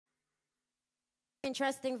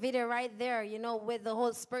Interesting video right there, you know, with the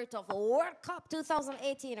whole spirit of World Cup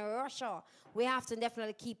 2018 in Russia. We have to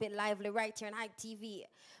definitely keep it lively right here on Hype TV.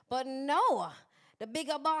 But no, the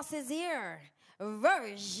bigger boss is here.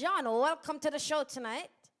 Vershon, welcome to the show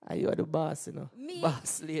tonight. Are you are the boss, you know? Me?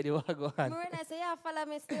 Boss lady, what go on? Marina say, yeah, follow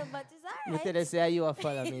me still, but it's all Me right. tell you, say, you are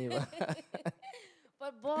follow me.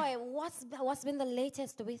 But boy, what's been the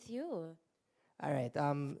latest with you? All right,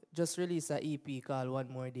 just released an EP called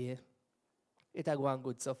One More Day. It has gone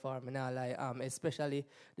good so far, me not lie. Especially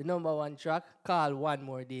the #1 track called One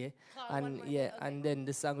More Day. Called One More Day, okay. And then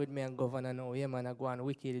the song with me and Governor now, yeah man, I go on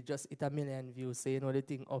wicked. It just hit 1 million views, so you know the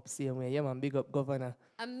thing up same way. Yeah man, big up Governor.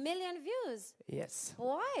 1 million views? Yes.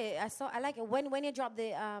 Boy, I like it. When you drop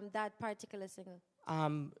the that particular single?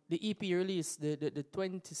 The EP released the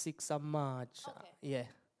 26th of March. Okay. Yeah.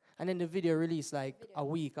 And then the video released like a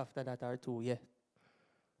week after that or two, yeah.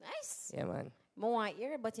 Nice. Yeah man. More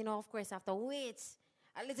here, but you know, of course, I have to wait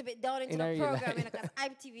a little bit down into In the a real program life. because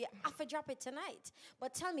IPTV, I have to drop it tonight.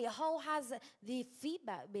 But tell me, how has the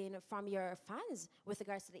feedback been from your fans with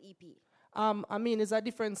regards to the EP? I mean, it's a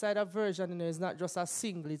different side of Vershon, you know. It's not just a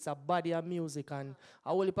single, it's a body of music. And a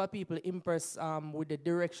whole heap of people impressed with the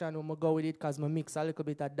direction we go with it because I mix a little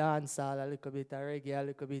bit of dancehall, a little bit of reggae, a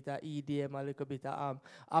little bit of EDM, a little bit of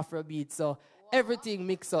Afrobeat. So everything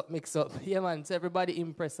mix up. Yeah, man. So everybody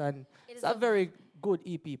impressed. And it's a very good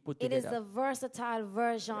EP put together. It is the versatile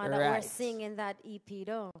version that we're seeing in that EP,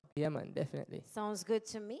 though. Yeah, man, definitely. Sounds good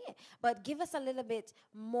to me. But give us a little bit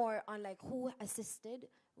more on like who assisted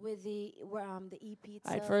with the EP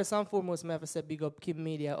itself. Right, first and foremost, I have to say big up Kim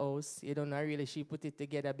Media House. You don't know really she put it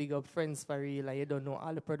together. Big up Friends for Real. Like, you don't know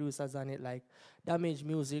all the producers on it like Damage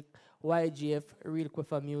Music, YGF, Real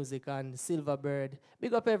Quiffer Music, and Silverbird.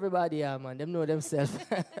 Big up everybody, yeah, man. Them know themselves.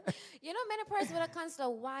 You know, many persons would consider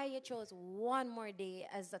why you chose One More Day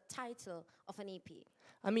as the title of an EP.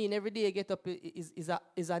 I mean, every day you get up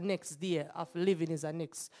is a next day of living. Is a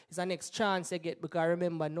next chance you get because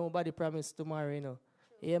remember nobody promised tomorrow, you know.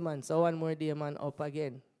 Yeah, man. So one more day, man, up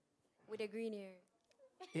again. With a green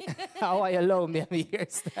hair. How are you allow me?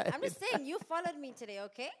 I'm just saying, you followed me today,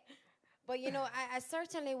 okay? But, you know, I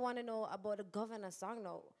certainly want to know about the Governor song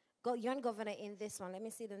now. Young Governor in this one. Let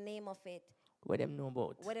me see the name of it. What them know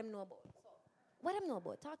about? What them know about? What them know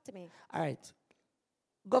about? Talk to me. All right.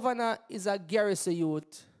 Governor is a garrison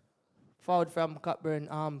youth forward from Cockburn,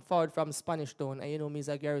 forward from Spanish Town. And you know me is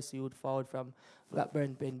a garrison youth forward from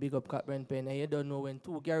Blackburn Pen, big up Cockburn Pen. And you don't know when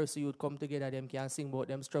two garrison youth come together, them can sing about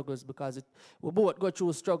them struggles because we both go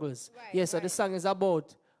through struggles. Right, yeah, so the song is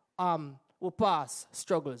about we pass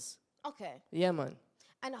struggles. Okay. Yeah, man.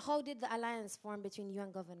 And how did the alliance form between you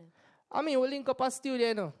and Governor? I mean, we link up a studio,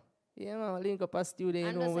 you know. Yeah, man, we link up a studio,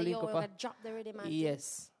 you know. And we link up a drop the rhythm.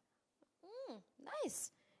 Yes.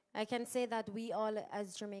 Nice. I can say that we all,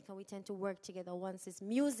 as Jamaican, we tend to work together once it's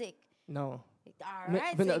music. No. All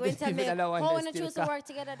right, so you're going to tell me how we choose to work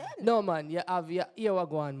together then? No, man. You have, you what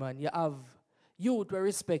go on, man. You have youth who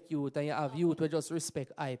respect youth, and you have youth who just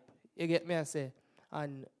respect hype. You get me, I say?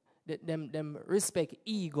 And them respect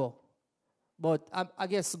ego. But I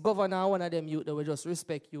guess Governor, one of them youth that will just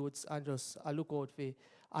respect youths and just look out for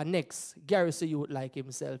our next garrison youth like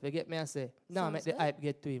himself. You get me, I say? Now make the hype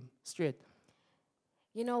get to him. Straight.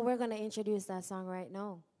 You know, we're going to introduce that song right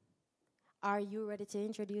now. Are you ready to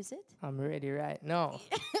introduce it? I'm ready right now.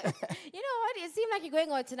 You know what? It seems like you're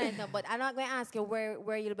going out tonight now, but I'm not going to ask you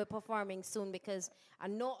where you'll be performing soon because I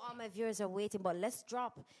know all my viewers are waiting, but let's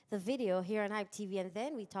drop the video here on Hype TV and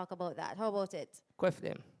then we talk about that. How about it? Quiff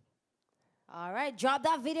them. All right, drop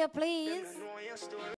that video, please.